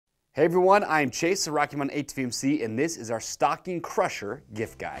Hey everyone, I'm Chase, the Rocky Mountain ATVMC, and this is our Stocking Crusher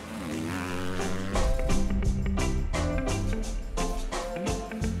gift guide.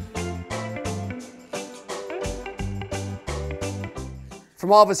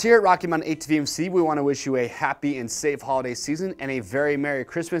 From all of us here at Rocky Mountain ATVMC, we want to wish you a happy and safe holiday season and a very Merry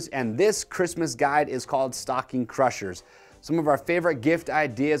Christmas. And this Christmas guide is called Stocking Crushers. Some of our favorite gift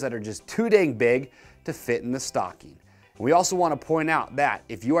ideas that are just too dang big to fit in the stocking. We also want to point out that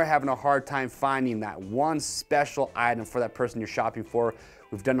if you are having a hard time finding that one special item for that person you're shopping for,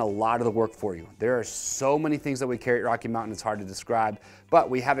 we've done a lot of the work for you. There are so many things that we carry at Rocky Mountain, it's hard to describe,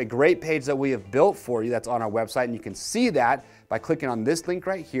 but we have a great page that we have built for you that's on our website, and you can see that by clicking on this link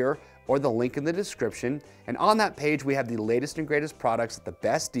right here or the link in the description. And on that page, we have the latest and greatest products at the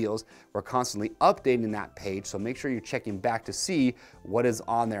best deals. We're constantly updating that page, so make sure you're checking back to see what is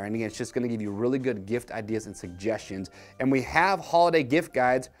on there. And again, it's just gonna give you really good gift ideas and suggestions. And we have holiday gift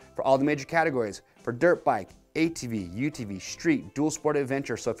guides for all the major categories, for dirt bike, ATV, UTV, street, dual sport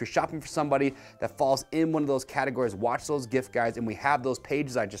adventure. So if you're shopping for somebody that falls in one of those categories, watch those gift guides, and we have those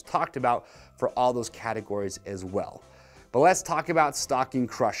pages I just talked about for all those categories as well. But let's talk about stocking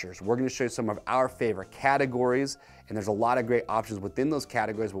crushers. We're gonna show you some of our favorite categories, and there's a lot of great options within those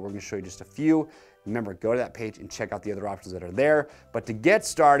categories, but we're gonna show you just a few. Remember, go to that page and check out the other options that are there. But to get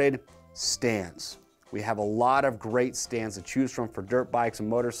started, stands. We have a lot of great stands to choose from for dirt bikes and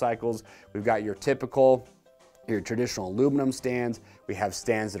motorcycles. We've got your typical, your traditional aluminum stands. We have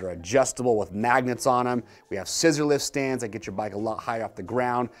stands that are adjustable with magnets on them. We have scissor lift stands that get your bike a lot higher off the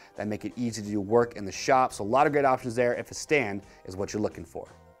ground, that make it easy to do work in the shop. So a lot of great options there if a stand is what you're looking for.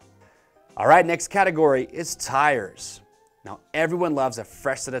 All right, next category is tires. Now everyone loves a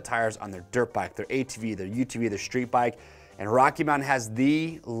fresh set of tires on their dirt bike, their ATV, their UTV, their street bike, and Rocky Mountain has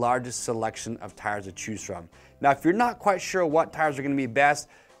the largest selection of tires to choose from. Now if you're not quite sure what tires are gonna be best,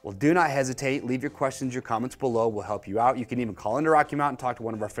 well, do not hesitate. Leave your questions, your comments below. We'll help you out. You can even call into Rocky Mountain, talk to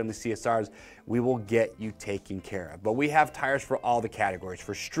one of our friendly CSRs. We will get you taken care of. But we have tires for all the categories.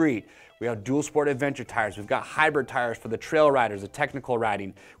 For street, we have dual sport adventure tires. We've got hybrid tires for the trail riders, the technical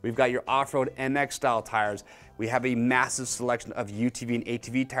riding. We've got your off-road MX style tires. We have a massive selection of UTV and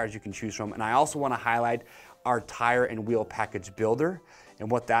ATV tires you can choose from. And I also want to highlight our tire and wheel package builder.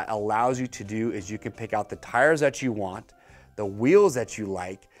 And what that allows you to do is you can pick out the tires that you want, the wheels that you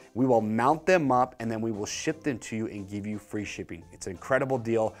like. We will mount them up and then we will ship them to you and give you free shipping. It's an incredible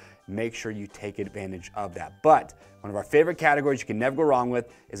deal. Make sure you take advantage of that. But one of our favorite categories you can never go wrong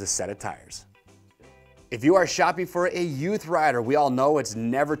with is a set of tires. If you are shopping for a youth rider, we all know it's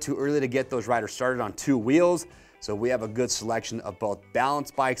never too early to get those riders started on two wheels. So we have a good selection of both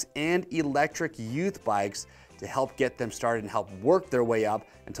balance bikes and electric youth bikes to help get them started and help work their way up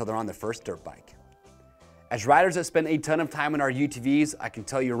until they're on their first dirt bike. As riders that spend a ton of time in our UTVs, I can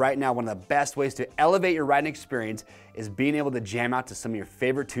tell you right now, one of the best ways to elevate your riding experience is being able to jam out to some of your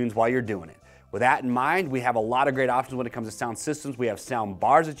favorite tunes while you're doing it. With that in mind, we have a lot of great options when it comes to sound systems. We have sound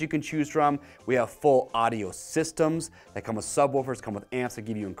bars that you can choose from. We have full audio systems that come with subwoofers, come with amps that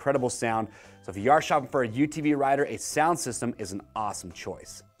give you incredible sound. So if you are shopping for a UTV rider, a sound system is an awesome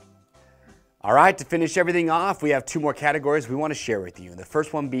choice. All right, to finish everything off, we have two more categories we want to share with you. The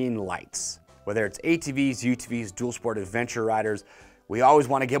first one being lights. Whether it's ATVs, UTVs, dual sport adventure riders, we always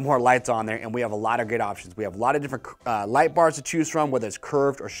want to get more lights on there, and we have a lot of great options. We have a lot of different light bars to choose from, whether it's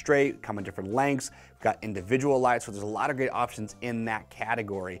curved or straight, come in different lengths. We've got individual lights, so there's a lot of great options in that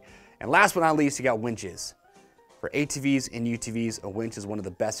category. And last but not least, you got winches. For ATVs and UTVs, a winch is one of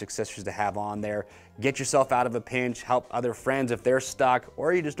the best accessories to have on there. Get yourself out of a pinch, help other friends if they're stuck,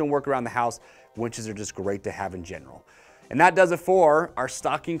 or you just don't work around the house. Winches are just great to have in general. And that does it for our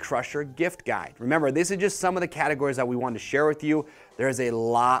Stocking Crusher gift guide. Remember, this is just some of the categories that we wanted to share with you. There's a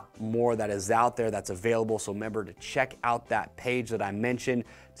lot more that is out there that's available, so remember to check out that page that I mentioned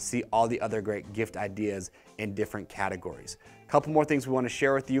to see all the other great gift ideas in different categories. A couple more things we want to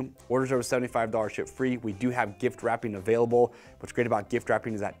share with you. Orders over $75 ship free. We do have gift wrapping available. What's great about gift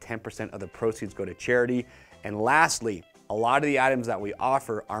wrapping is that 10% of the proceeds go to charity. And lastly, a lot of the items that we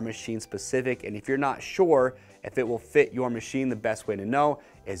offer are machine specific, and if you're not sure if it will fit your machine, the best way to know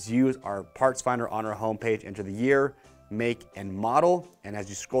is use our parts finder on our homepage, enter the year, make, and model, and as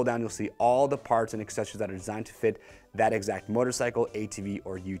you scroll down, you'll see all the parts and accessories that are designed to fit that exact motorcycle, ATV,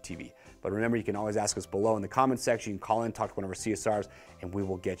 or UTV. But remember, you can always ask us below in the comments section. You can call in, talk to one of our CSRs, and we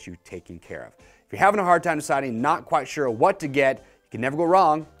will get you taken care of. If you're having a hard time deciding, not quite sure what to get, you can never go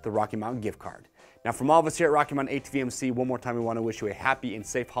wrong with the Rocky Mountain gift card. Now, from all of us here at Rocky Mountain ATVMC, one more time, we want to wish you a happy and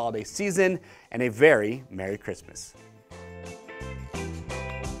safe holiday season and a very Merry Christmas.